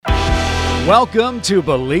Welcome to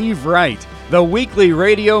Believe Right, the weekly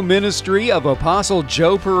radio ministry of Apostle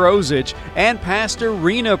Joe Perozich and Pastor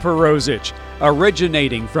Rena Perozich,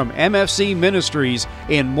 originating from MFC Ministries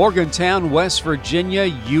in Morgantown, West Virginia,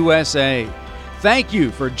 USA. Thank you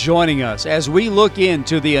for joining us as we look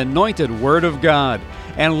into the anointed Word of God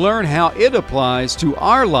and learn how it applies to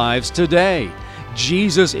our lives today.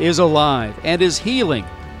 Jesus is alive and is healing,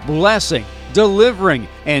 blessing, delivering,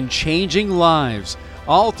 and changing lives,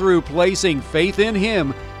 all through placing faith in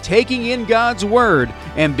Him, taking in God's Word,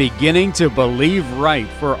 and beginning to believe right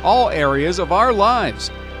for all areas of our lives.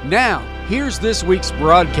 Now, here's this week's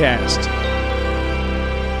broadcast.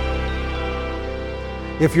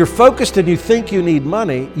 If you're focused and you think you need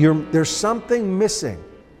money, there's something missing.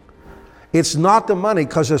 It's not the money,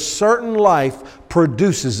 because a certain life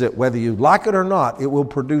produces it. Whether you like it or not, it will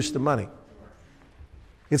produce the money.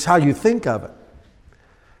 It's how you think of it.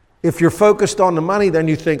 If you're focused on the money, then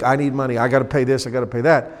you think, I need money, I got to pay this, I got to pay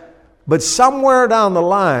that. But somewhere down the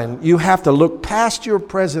line, you have to look past your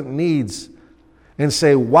present needs and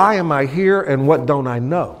say, why am I here and what don't I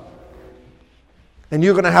know? And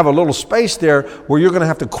you're going to have a little space there where you're going to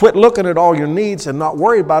have to quit looking at all your needs and not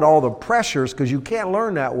worry about all the pressures, because you can't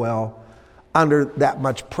learn that well under that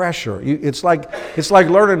much pressure. It's like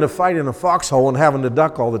learning to fight in a foxhole and having to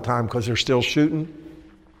duck all the time because they're still shooting.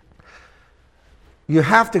 You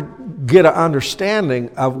have to get an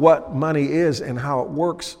understanding of what money is and how it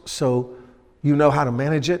works, so you know how to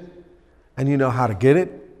manage it and you know how to get it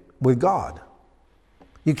with God.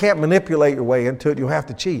 You can't manipulate your way into it. You have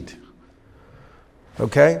to cheat.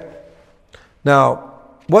 Okay? Now,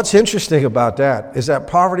 what's interesting about that is that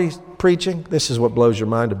poverty preaching, this is what blows your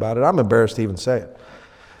mind about it. I'm embarrassed to even say it.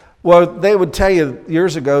 Well, they would tell you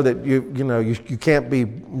years ago that you can't be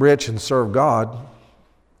rich and serve God.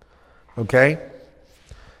 Okay?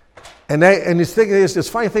 And this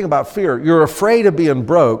funny thing about fear, you're afraid of being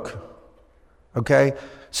broke, okay?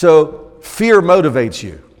 So fear motivates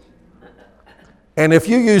you. And if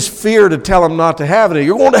you use fear to tell them not to have it,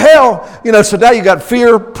 you're going to hell. So now you got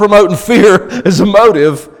fear promoting fear as a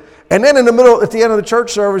motive. And then at the end of the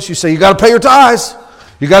church service, you say, you got to pay your tithes.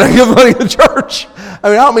 You got to give money to the church.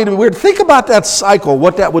 I don't mean to be weird. Think about that cycle,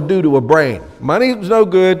 what that would do to a brain. Money's no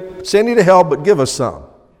good, send you to hell, but give us some.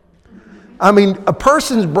 A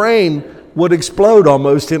person's brain would explode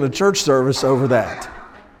almost in a church service over that.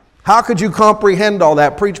 How could you comprehend all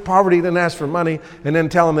that? Preach poverty, then ask for money, and then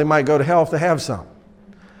tell them they might go to hell if they have some.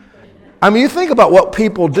 You think about what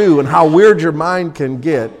people do and how weird your mind can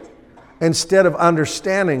get, instead of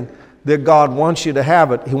understanding that God wants you to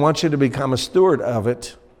have it. He wants you to become a steward of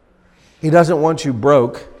it. He doesn't want you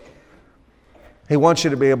broke. He wants you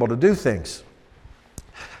to be able to do things.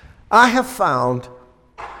 I have found,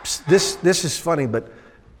 this is funny, but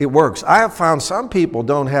it works. I have found some people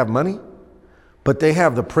don't have money, but they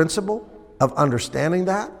have the principle of understanding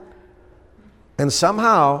that. And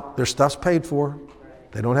somehow their stuff's paid for.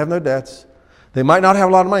 They don't have no debts. They might not have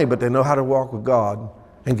a lot of money, but they know how to walk with God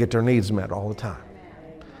and get their needs met all the time.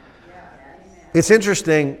 It's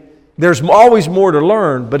interesting. There's always more to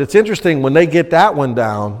learn, but it's interesting when they get that one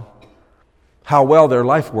down, how well their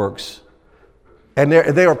life works. And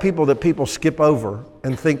they are people that people skip over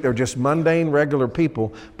and think they're just mundane, regular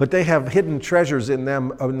people, but they have hidden treasures in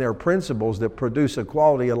them, in their principles, that produce a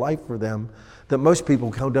quality of life for them that most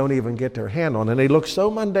people don't even get their hand on. And they look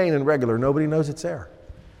so mundane and regular, nobody knows it's there.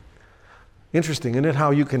 Interesting, isn't it,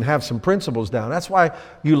 how you can have some principles down? That's why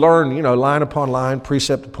you learn, line upon line,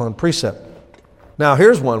 precept upon precept. Now,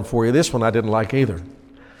 here's one for you. This one I didn't like either.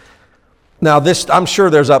 Now, I'm sure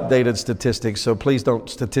there's updated statistics, so please don't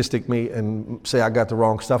statistic me and say I got the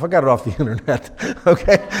wrong stuff. I got it off the internet,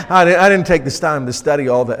 okay? I didn't take this time to study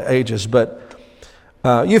all the ages, but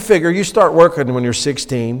you figure you start working when you're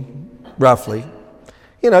 16, roughly.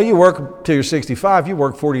 You work till you're 65, you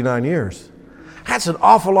work 49 years. That's an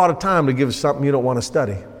awful lot of time to give something you don't want to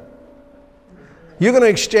study. You're going to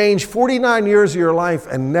exchange 49 years of your life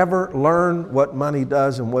and never learn what money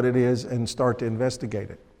does and what it is and start to investigate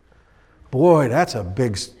it. Boy, that's a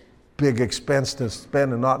big expense to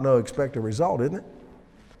spend and not expect a result, isn't it?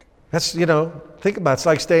 That's, think about it. It's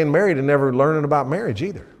like staying married and never learning about marriage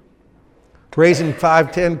either. Raising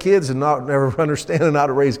 5, 10 kids and never understanding how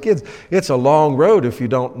to raise kids. It's a long road if you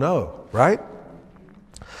don't know, right?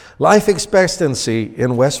 Life expectancy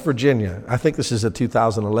in West Virginia, I think this is a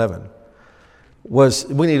 2011,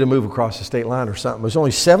 we need to move across the state line or something. It was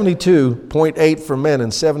only 72.8 for men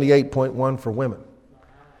and 78.1 for women.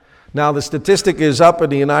 Now, the statistic is up in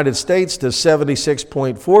the United States to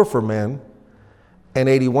 76.4 for men and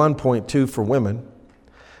 81.2 for women.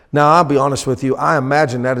 Now, I'll be honest with you, I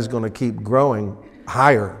imagine that is going to keep growing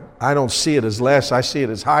higher. I don't see it as less. I see it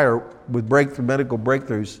as higher with medical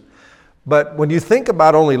breakthroughs. But when you think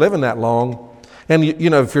about only living that long, and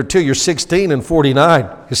if you're 16 and 49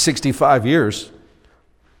 is 65 years.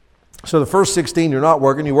 So the first 16 you're not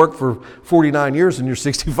working, you work for 49 years and you're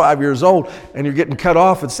 65 years old and you're getting cut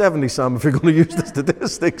off at 70-some if you're going to use the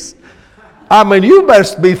statistics. I mean, you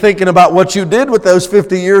best be thinking about what you did with those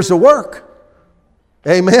 50 years of work.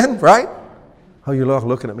 Amen, right? Oh, you're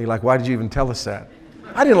looking at me like, why did you even tell us that?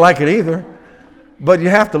 I didn't like it either, but you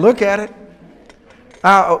have to look at it.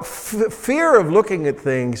 Fear of looking at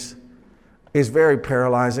things is very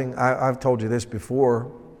paralyzing. I've told you this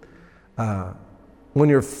before. When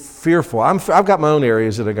you're fearful, I've got my own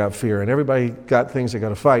areas that I got fear, and everybody got things they got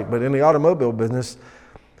to fight. But in the automobile business,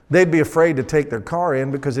 they'd be afraid to take their car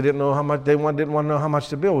in because they didn't know how much didn't want to know how much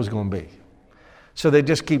the bill was going to be. So they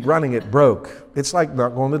just keep running it broke. It's like not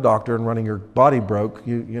going to the doctor and running your body broke.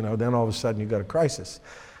 Then all of a sudden you got a crisis.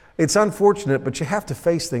 It's unfortunate, but you have to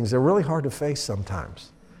face things. They're really hard to face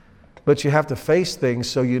sometimes. But you have to face things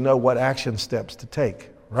so you know what action steps to take,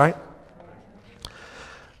 right?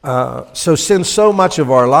 So since so much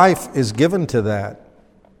of our life is given to that,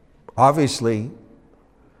 obviously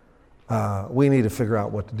we need to figure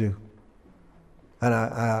out what to do. And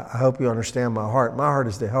I hope you understand my heart. My heart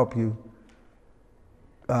is to help you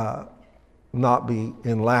not be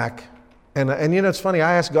in lack. And it's funny,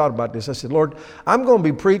 I asked God about this. I said, Lord, I'm going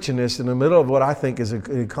to be preaching this in the middle of what I think is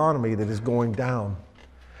an economy that is going down.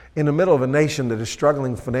 In the middle of a nation that is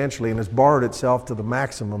struggling financially and has borrowed itself to the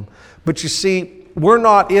maximum. But you see, we're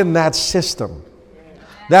not in that system.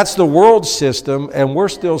 That's the world system, and we're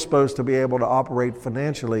still supposed to be able to operate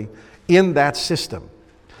financially in that system.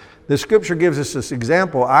 The scripture gives us this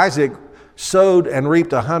example. Isaac sowed and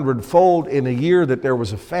reaped 100-fold in a year that there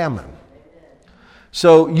was a famine.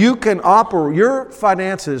 So you can operate, your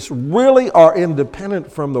finances really are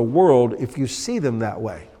independent from the world if you see them that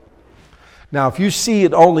way. Now, if you see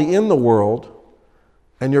it only in the world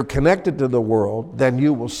and you're connected to the world, then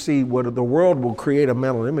you will see what the world will create a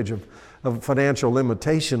mental image of financial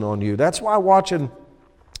limitation on you. That's why watching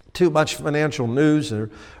too much financial news or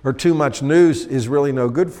too much news is really no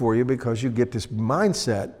good for you, because you get this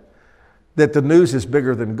mindset that the news is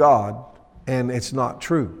bigger than God, and it's not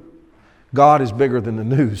true. God is bigger than the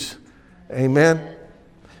news. Amen?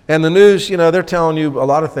 And the news, they're telling you a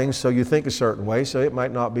lot of things so you think a certain way, so it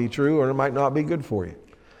might not be true or it might not be good for you.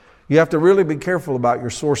 You have to really be careful about your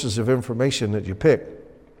sources of information that you pick.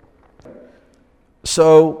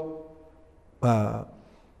 So,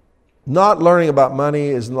 not learning about money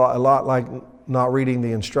is a lot like not reading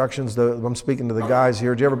the instructions. I'm speaking to the guys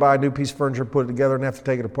here. Did you ever buy a new piece of furniture, put it together, and have to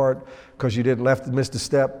take it apart because you missed a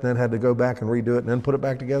step, then had to go back and redo it and then put it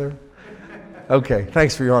back together? Okay,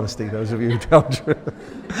 thanks for your honesty, those of you who tell the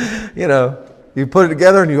truth. You put it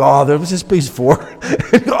together and there was this piece for.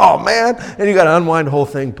 Oh man, and you got to unwind the whole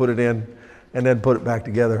thing, put it in, and then put it back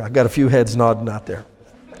together. I got a few heads nodding out there.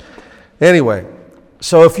 Anyway,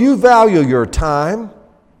 so if you value your time,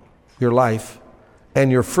 your life, and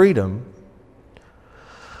your freedom,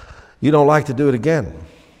 you don't like to do it again.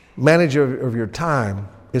 Management of your time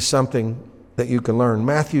is something that you can learn.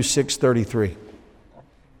 Matthew 6:33.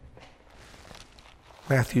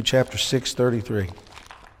 Matthew chapter 6:33.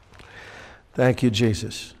 Thank you,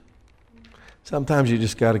 Jesus. Sometimes you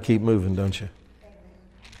just got to keep moving, don't you?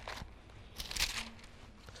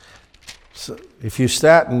 So if you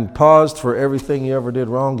sat and paused for everything you ever did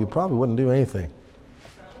wrong, you probably wouldn't do anything.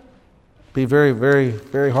 Be very, very,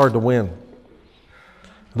 very hard to win.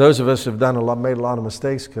 Those of us who have made a lot of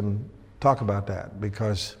mistakes can talk about that,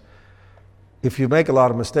 because if you make a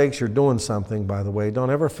lot of mistakes, you're doing something, by the way. Don't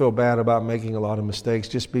ever feel bad about making a lot of mistakes.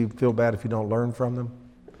 Just feel bad if you don't learn from them.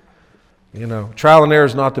 Trial and error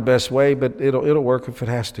is not the best way, but it'll work if it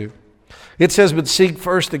has to. It says, but seek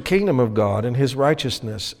first the kingdom of God and his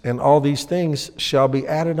righteousness, and all these things shall be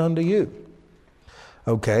added unto you.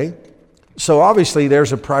 Okay, so obviously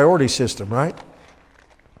there's a priority system, right?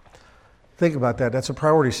 Think about that. That's a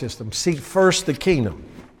priority system. Seek first the kingdom.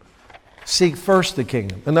 Seek first the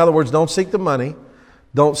kingdom. In other words, don't seek the money.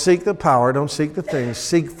 Don't seek the power. Don't seek the things.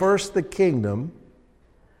 Seek first the kingdom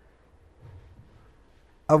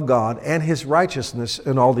of God and his righteousness,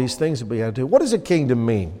 and all these things will be added to. What does a kingdom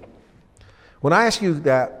mean? When I ask you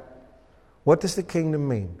that, what does the kingdom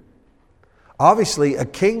mean? Obviously, a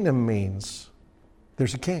kingdom means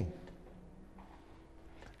there's a king.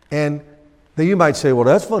 And then you might say, well,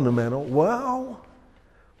 that's fundamental. Well,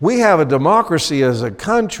 we have a democracy as a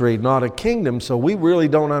country, not a kingdom, so we really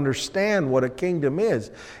don't understand what a kingdom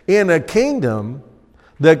is. In a kingdom,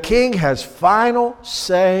 the king has final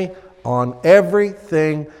say on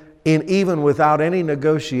everything even without any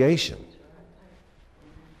negotiation.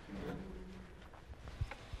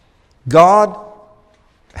 God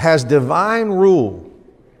has divine rule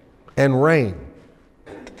and reign.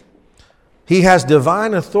 He has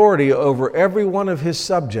divine authority over every one of his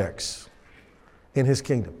subjects in his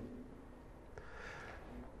kingdom.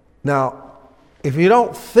 Now, if you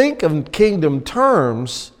don't think of kingdom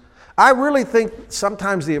terms, I really think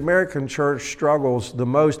sometimes the American church struggles the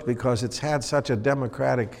most because it's had such a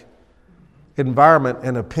democratic environment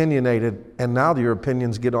and opinionated, and now your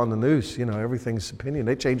opinions get on the news. You know, everything's opinion.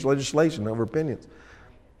 They change legislation over opinions.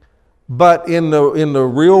 But in the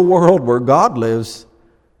real world where God lives,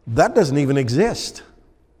 that doesn't even exist.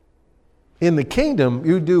 In the kingdom,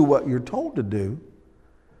 you do what you're told to do,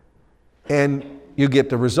 and you get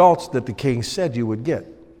the results that the king said you would get.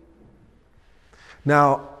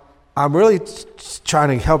 Now, I'm really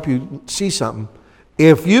trying to help you see something.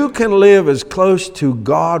 If you can live as close to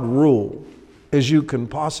God rule as you can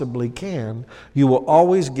possibly can, you will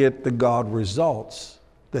always get the God results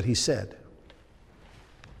that he said.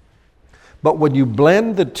 But when you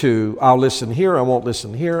blend the two, I'll listen here, I won't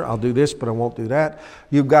listen here, I'll do this, but I won't do that,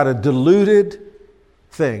 you've got a diluted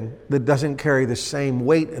thing that doesn't carry the same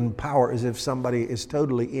weight and power as if somebody is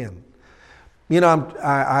totally in. You know,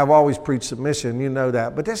 I've always preached submission, you know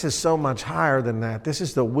that, but this is so much higher than that. This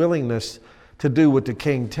is the willingness to do what the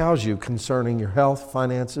king tells you concerning your health,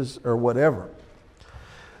 finances, or whatever.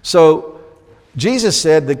 So Jesus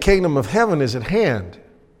said the kingdom of heaven is at hand.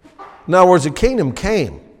 In other words, the kingdom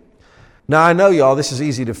came. Now I know y'all, this is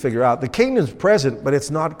easy to figure out. The kingdom's present, but it's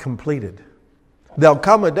not completed. There'll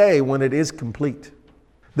come a day when it is complete.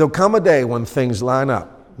 There'll come a day when things line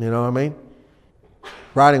up. You know what I mean?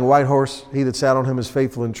 Riding a white horse, he that sat on him is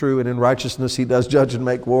faithful and true, and in righteousness he does judge and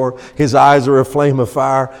make war. His eyes are a flame of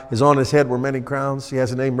fire. His on his head were many crowns. He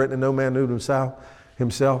has a name written and no man knew himself.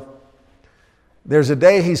 There's a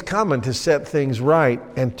day he's coming to set things right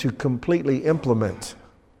and to completely implement.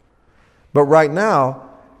 But right now,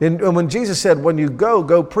 and when Jesus said, when you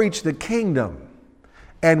go preach the kingdom.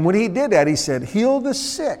 And when he did that, he said, heal the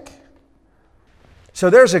sick. So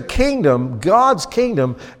there's a kingdom. God's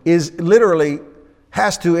kingdom is literally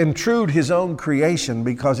has to intrude his own creation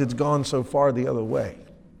because it's gone so far the other way.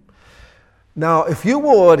 Now, if you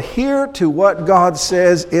will adhere to what God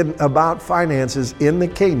says about finances in the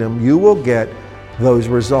kingdom, you will get those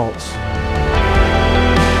results.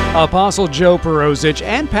 Apostle Joe Perosic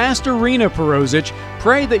and Pastor Rena Perosic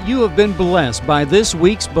pray that you have been blessed by this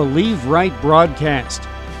week's Believe Right broadcast.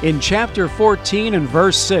 In chapter 14 and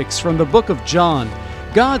verse 6 from the book of John,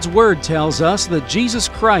 God's Word tells us that Jesus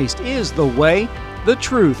Christ is the way, the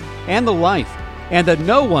truth, and the life, and that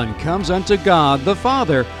no one comes unto God the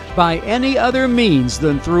Father by any other means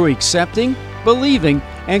than through accepting, believing,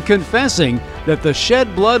 and confessing that the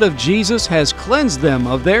shed blood of Jesus has cleansed them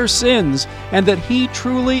of their sins, and that He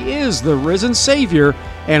truly is the risen Savior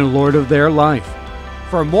and Lord of their life.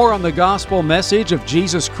 For more on the gospel message of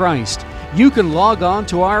Jesus Christ, you can log on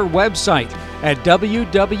to our website at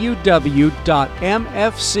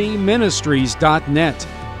www.mfcministries.net.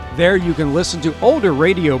 There you can listen to older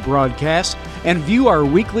radio broadcasts and view our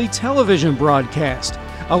weekly television broadcast,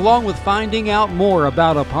 along with finding out more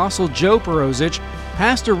about Apostle Joe Perosic,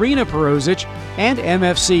 Pastor Rena Perosic, and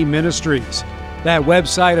MFC Ministries. That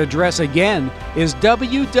website address again is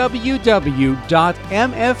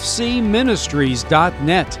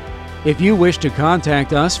www.mfcministries.net. If you wish to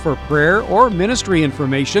contact us for prayer or ministry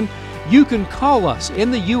information, you can call us in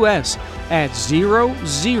the U.S. at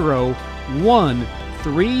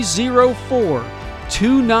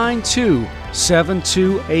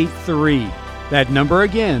 001-304-292-7283. That number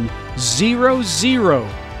again,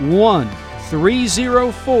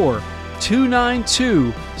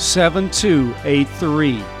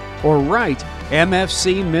 001-304-292-7283. Or write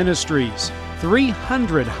MFC Ministries,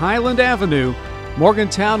 300 Highland Avenue,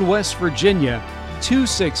 Morgantown, West Virginia,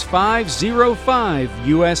 26505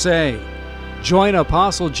 USA. Join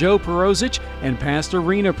Apostle Joe Perosic and Pastor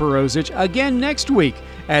Rena Perosic again next week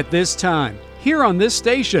at this time, here on this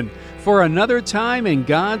station, for another time in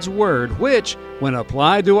God's Word, which, when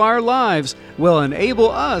applied to our lives, will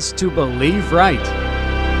enable us to believe right.